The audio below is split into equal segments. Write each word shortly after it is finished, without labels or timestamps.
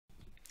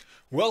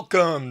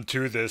Welcome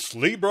to this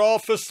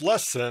LibreOffice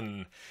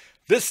lesson.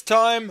 This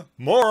time,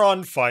 more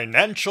on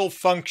financial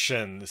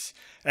functions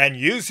and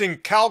using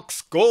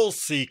Calc's Goal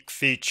Seek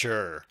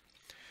feature.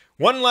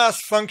 One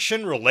last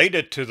function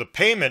related to the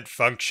payment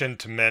function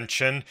to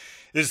mention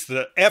is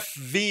the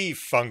FV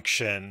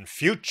function,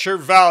 future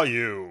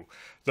value.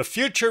 The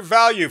future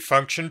value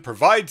function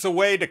provides a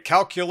way to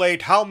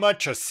calculate how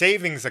much a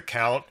savings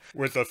account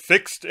with a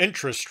fixed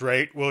interest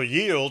rate will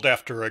yield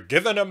after a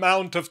given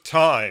amount of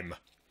time.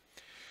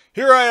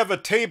 Here I have a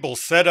table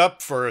set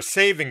up for a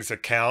savings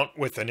account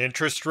with an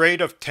interest rate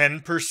of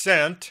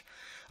 10%.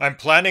 I'm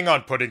planning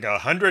on putting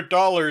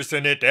 $100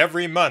 in it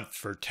every month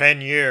for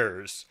 10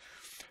 years.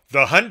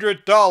 The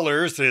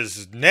 $100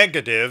 is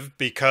negative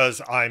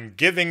because I'm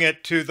giving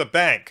it to the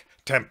bank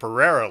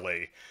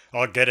temporarily.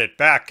 I'll get it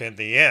back in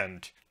the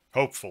end,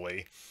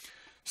 hopefully.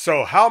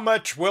 So how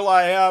much will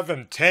I have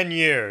in 10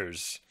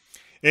 years?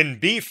 In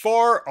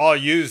B4, I'll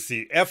use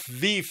the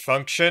FV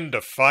function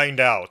to find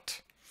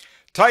out.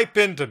 Type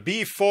into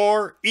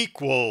B4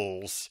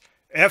 equals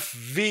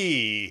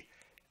FV,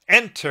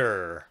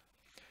 enter.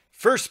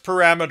 First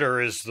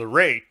parameter is the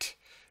rate.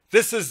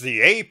 This is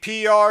the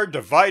APR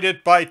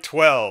divided by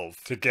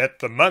 12 to get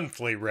the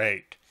monthly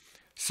rate.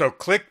 So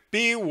click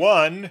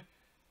B1,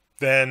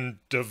 then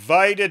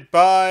divided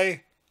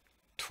by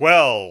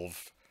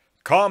 12,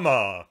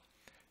 comma.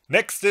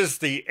 Next is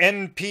the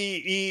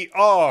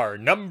NPER,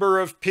 number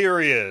of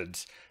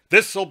periods.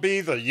 This will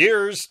be the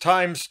years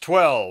times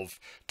 12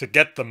 to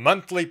get the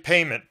monthly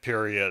payment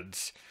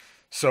periods.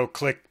 So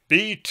click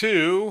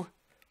B2,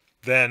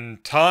 then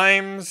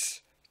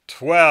times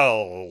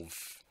 12,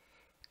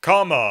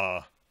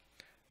 comma.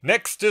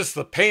 Next is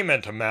the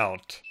payment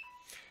amount.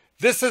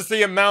 This is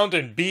the amount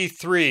in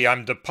B3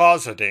 I'm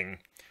depositing.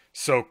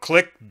 So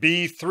click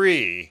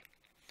B3.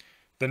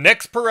 The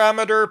next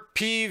parameter,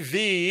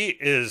 PV,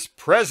 is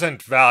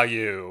present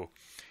value.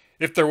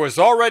 If there was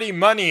already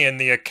money in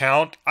the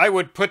account, I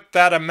would put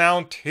that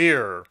amount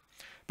here.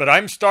 But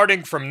I'm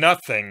starting from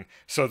nothing,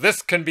 so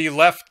this can be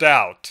left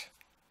out.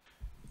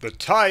 The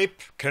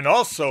type can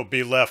also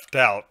be left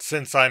out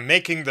since I'm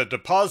making the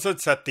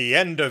deposits at the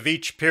end of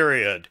each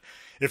period.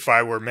 If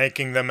I were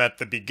making them at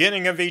the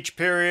beginning of each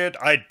period,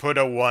 I'd put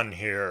a 1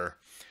 here.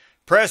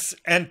 Press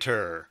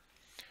enter.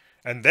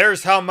 And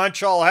there's how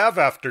much I'll have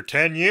after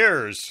 10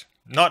 years.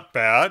 Not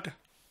bad.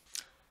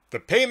 The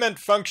payment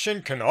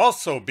function can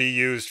also be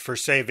used for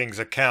savings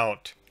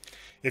account.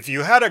 If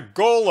you had a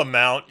goal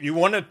amount you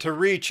wanted to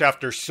reach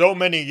after so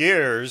many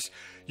years,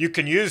 you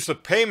can use the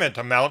payment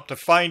amount to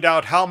find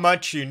out how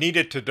much you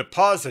needed to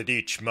deposit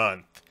each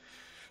month.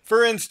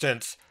 For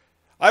instance,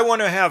 I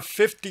want to have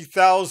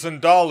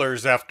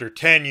 $50,000 after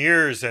 10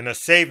 years in a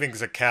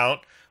savings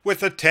account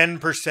with a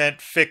 10%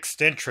 fixed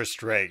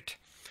interest rate.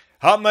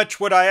 How much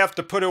would I have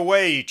to put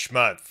away each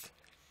month?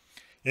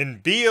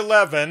 In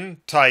B11,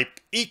 type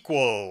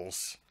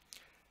equals.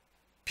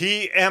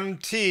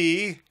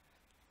 PMT,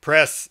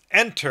 press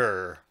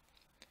enter.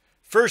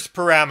 First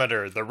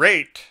parameter, the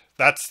rate.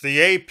 That's the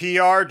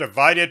APR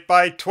divided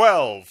by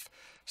 12.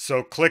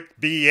 So click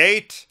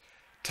B8,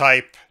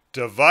 type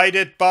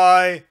divided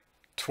by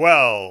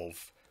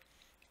 12,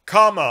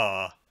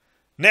 comma.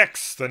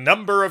 Next, the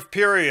number of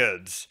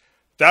periods.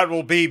 That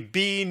will be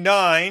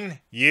B9,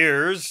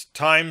 years,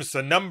 times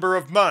the number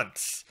of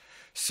months.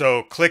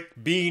 So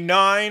click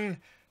B9,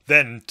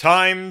 then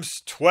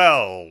times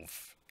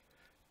 12,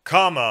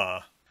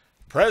 comma.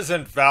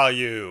 Present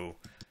value.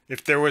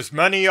 If there was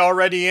money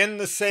already in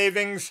the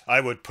savings, I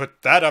would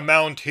put that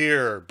amount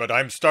here, but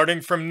I'm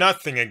starting from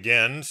nothing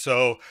again,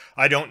 so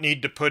I don't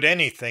need to put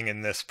anything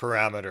in this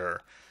parameter,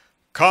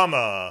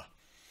 comma.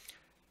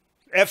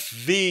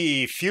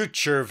 FV,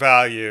 future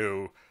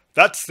value.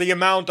 That's the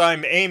amount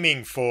I'm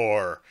aiming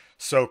for,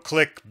 so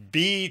click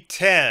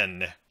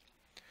B10.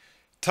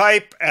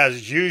 Type,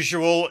 as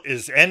usual,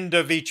 is end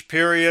of each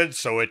period,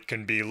 so it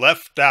can be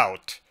left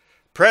out.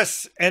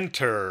 Press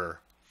enter.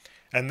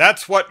 And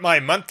that's what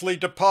my monthly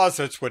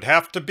deposits would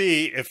have to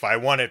be if I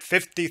wanted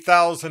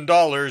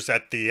 $50,000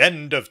 at the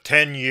end of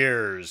 10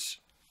 years.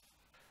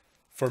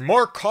 For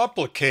more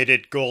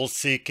complicated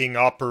goal-seeking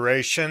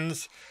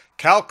operations,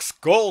 Calc's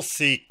Goal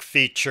Seek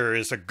feature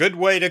is a good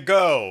way to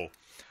go.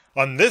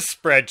 On this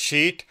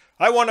spreadsheet,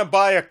 I want to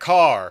buy a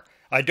car.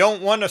 I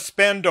don't want to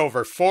spend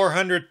over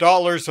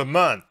 $400 a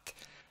month.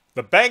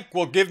 The bank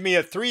will give me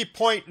a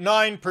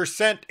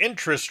 3.9%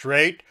 interest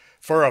rate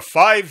for a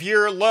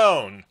 5-year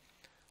loan.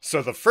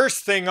 So the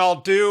first thing I'll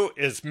do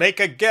is make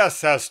a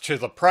guess as to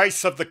the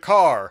price of the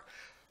car.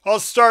 I'll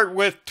start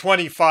with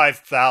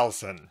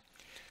 $25,000.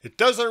 It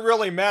doesn't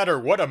really matter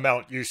what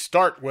amount you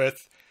start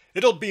with.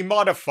 It'll be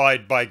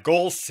modified by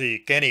Goal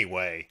Seek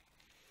anyway.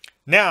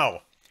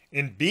 Now,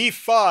 in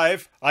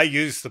B5, I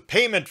use the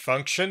payment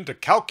function to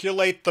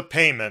calculate the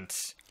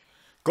payments.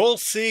 Goal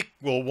Seek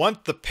will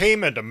want the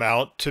payment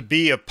amount to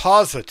be a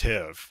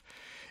positive.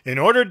 In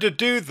order to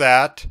do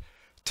that,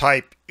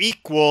 type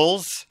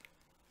equals,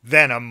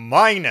 then a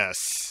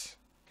minus.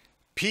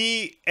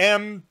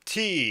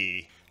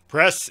 PMT.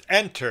 Press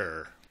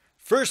enter.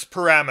 First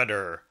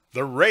parameter,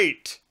 the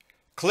rate.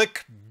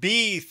 click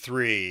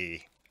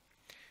B3.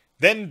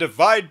 Then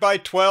divide by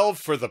 12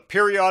 for the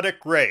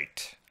periodic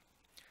rate.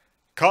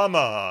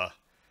 Comma.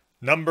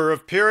 Number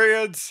of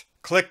periods,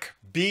 click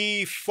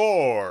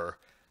B4.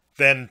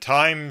 Then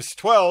times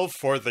 12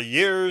 for the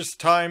years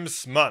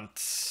times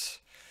months.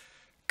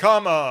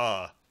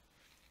 Comma.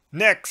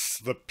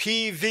 Next, the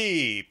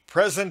PV,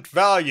 present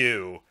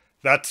value,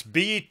 that's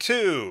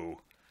B2.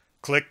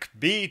 Click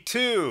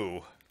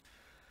B2.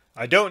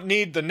 I don't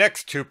need the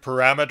next two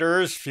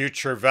parameters,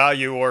 future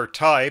value or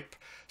type,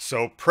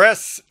 so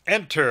press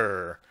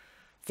Enter.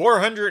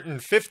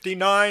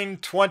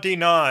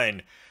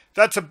 459.29.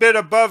 That's a bit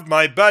above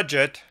my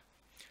budget.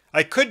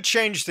 I could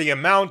change the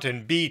amount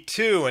in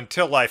B2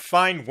 until I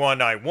find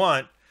one I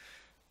want,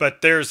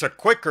 but there's a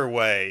quicker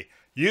way.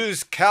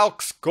 Use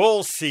Calc's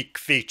Goal Seek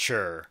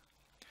feature.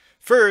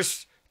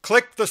 First,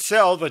 click the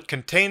cell that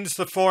contains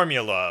the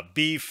formula,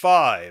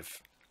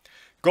 B5.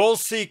 Goal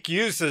Seek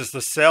uses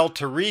the cell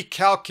to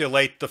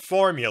recalculate the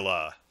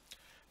formula.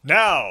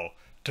 Now,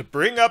 to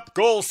bring up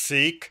Goal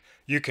Seek,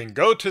 you can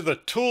go to the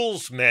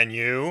Tools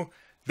menu,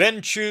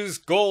 then choose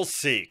Goal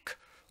Seek,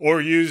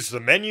 or use the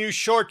menu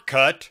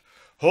shortcut,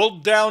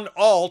 hold down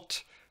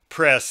Alt,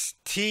 press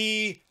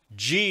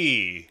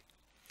TG.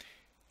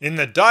 In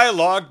the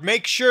dialog,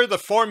 make sure the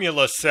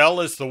formula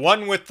cell is the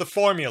one with the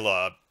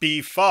formula,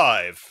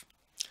 B5.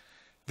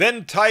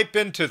 Then type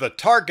into the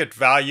target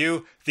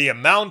value the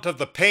amount of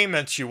the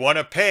payments you want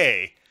to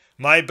pay.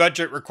 My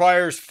budget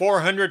requires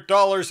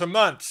 $400 a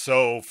month,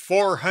 so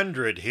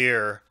 400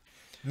 here.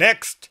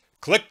 Next,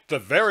 click the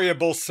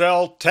variable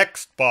cell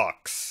text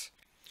box.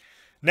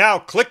 Now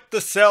click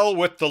the cell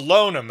with the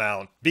loan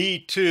amount,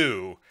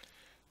 B2.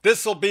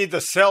 This will be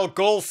the cell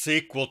Goal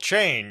Seek will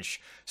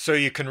change, so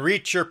you can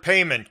reach your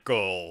payment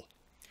goal.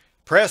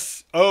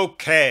 Press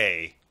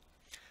OK.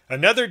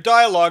 Another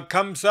dialog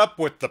comes up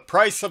with the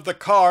price of the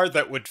car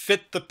that would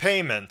fit the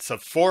payments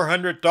of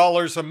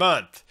 $400 a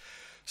month.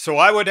 So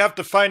I would have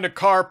to find a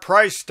car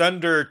priced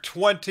under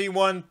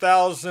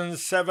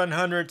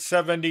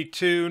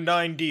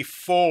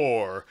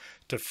 $21,772.94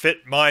 to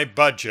fit my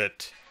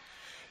budget.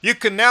 You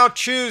can now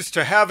choose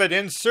to have it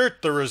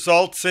insert the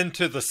results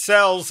into the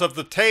cells of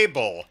the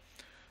table.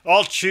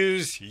 I'll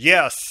choose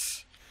Yes.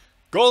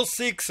 Goal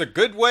Seek's a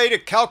good way to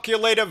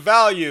calculate a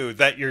value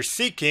that you're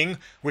seeking,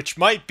 which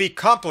might be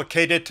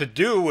complicated to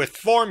do with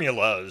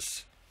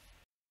formulas.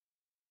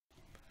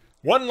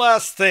 One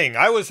last thing,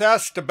 I was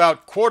asked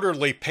about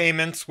quarterly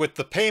payments with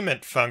the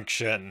payment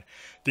function.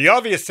 The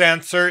obvious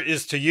answer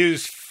is to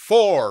use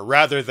 4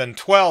 rather than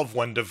 12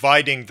 when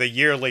dividing the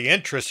yearly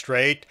interest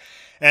rate,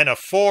 and a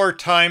 4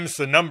 times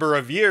the number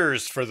of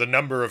years for the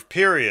number of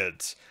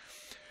periods.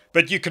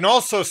 But you can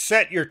also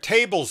set your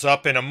tables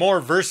up in a more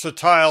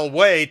versatile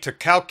way to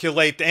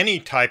calculate any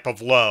type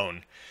of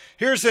loan.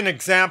 Here's an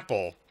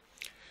example.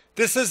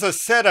 This is a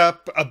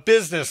setup a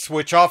business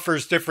which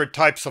offers different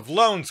types of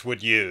loans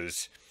would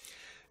use.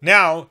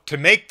 Now, to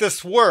make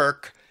this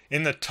work,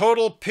 in the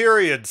total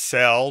period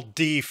cell,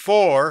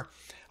 D4,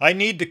 I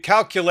need to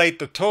calculate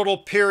the total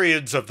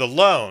periods of the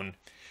loan.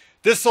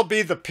 This will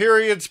be the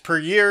periods per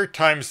year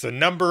times the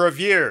number of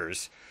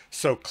years.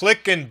 So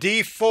click in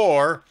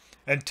D4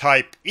 and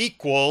type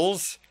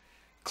equals,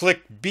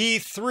 click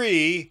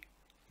B3,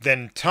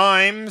 then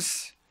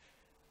times,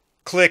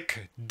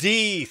 click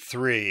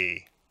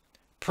D3.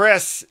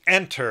 Press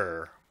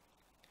Enter.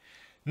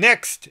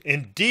 Next,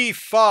 in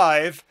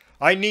D5,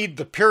 I need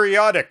the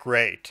periodic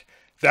rate.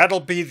 That'll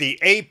be the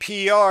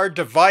APR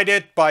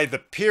divided by the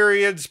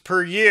periods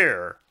per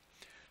year.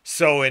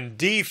 So in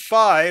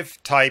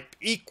D5, type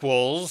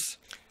equals,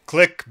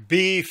 click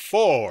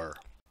B4.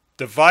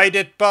 Divide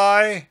it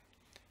by,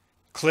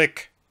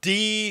 click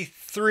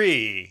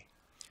D3.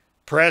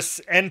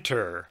 Press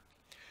Enter.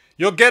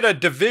 You'll get a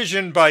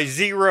division by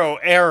zero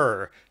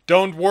error.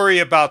 Don't worry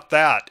about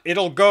that.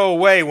 It'll go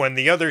away when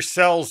the other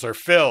cells are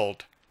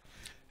filled.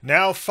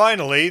 Now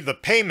finally, the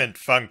payment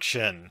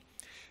function.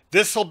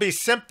 This will be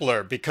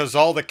simpler because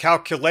all the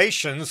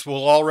calculations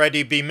will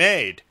already be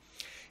made.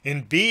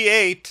 In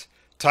B8,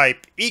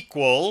 type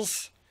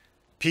equals,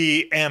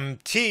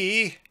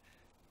 PMT,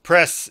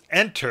 press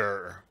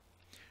Enter.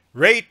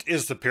 Rate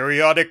is the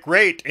periodic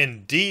rate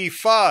in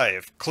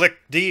D5. Click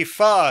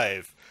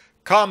D5,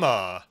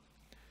 comma.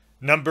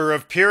 Number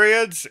of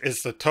periods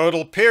is the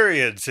total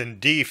periods in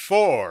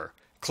D4.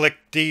 Click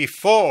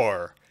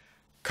D4,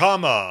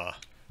 comma.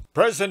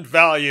 Present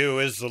value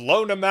is the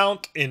loan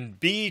amount in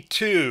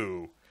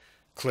B2.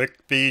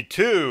 Click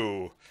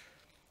B2,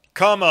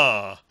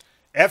 comma.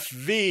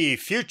 FV,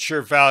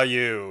 future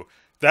value.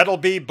 That'll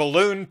be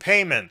balloon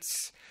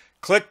payments.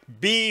 Click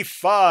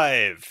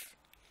B5.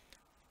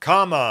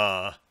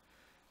 Comma.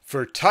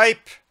 For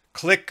type,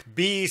 click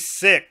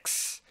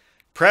B6.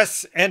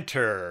 Press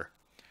Enter.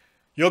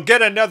 You'll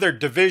get another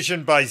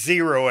division by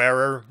zero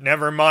error.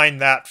 Never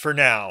mind that for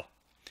now.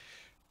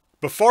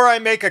 Before I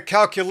make a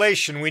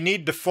calculation, we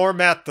need to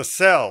format the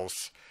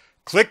cells.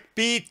 Click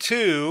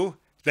B2,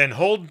 then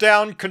hold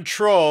down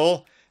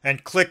Control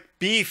and click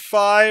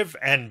B5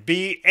 and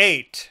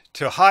B8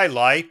 to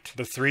highlight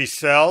the 3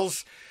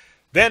 cells.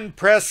 Then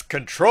press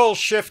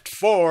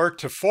Ctrl-Shift-4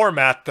 to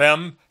format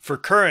them for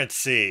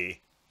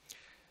currency.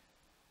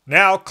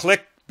 Now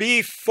click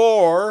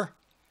B4,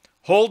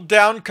 hold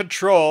down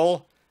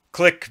Control,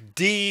 click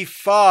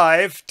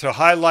D5 to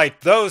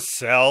highlight those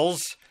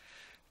cells,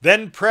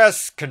 then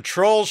press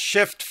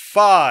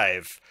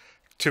Ctrl-Shift-5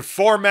 to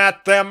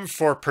format them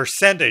for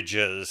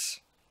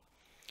percentages.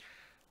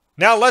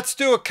 Now let's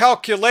do a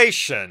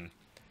calculation.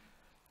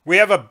 We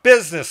have a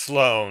business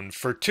loan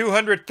for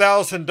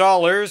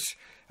 $200,000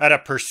 at a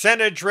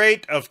percentage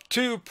rate of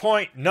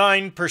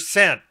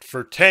 2.9%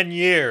 for 10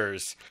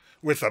 years,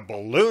 with a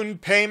balloon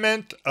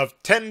payment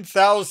of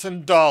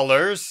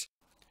 $10,000.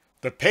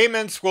 The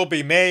payments will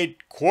be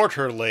made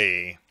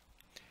quarterly.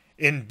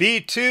 In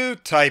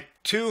B2, type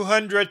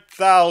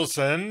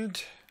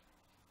 200,000.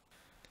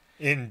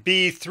 In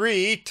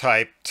B3,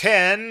 type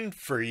 10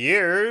 for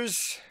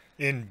years.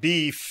 In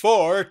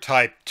B4,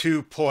 type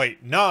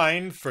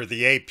 2.9 for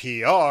the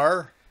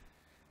APR.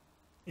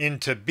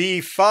 Into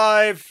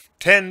B5,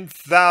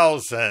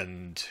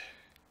 10,000.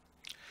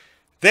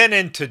 Then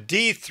into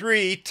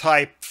D3,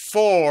 type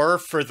 4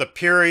 for the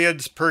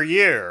periods per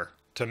year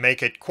to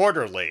make it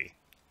quarterly.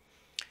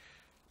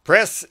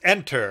 Press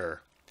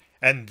Enter,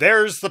 and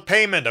there's the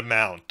payment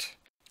amount.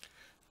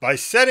 By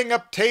setting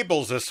up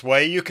tables this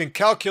way, you can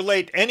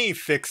calculate any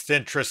fixed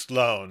interest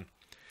loan,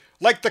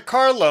 like the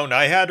car loan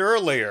I had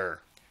earlier.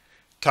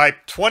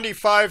 Type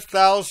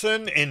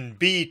 25,000 in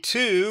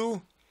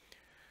B2,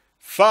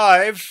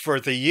 5 for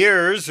the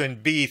years in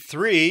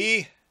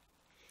B3,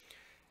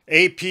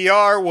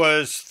 APR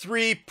was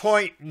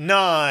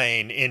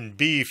 3.9 in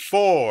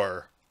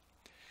B4.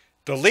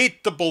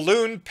 Delete the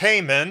balloon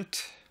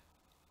payment.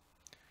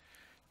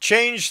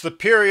 Change the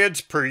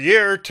periods per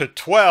year to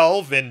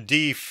 12 in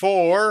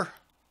D4.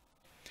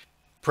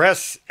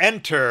 Press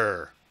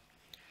Enter.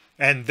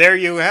 And there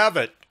you have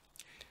it.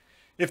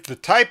 If the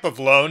type of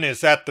loan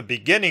is at the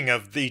beginning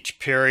of each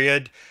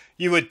period,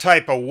 you would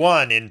type a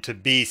 1 into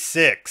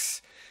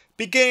B6.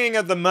 Beginning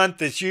of the month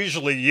is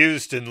usually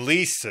used in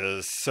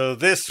leases, so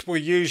this will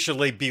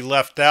usually be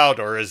left out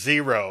or a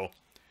 0.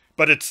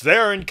 But it's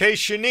there in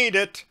case you need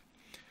it.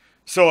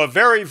 So a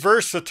very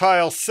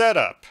versatile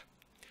setup.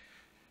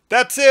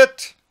 That's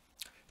it.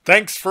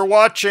 Thanks for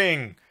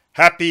watching.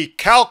 Happy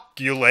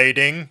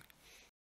calculating.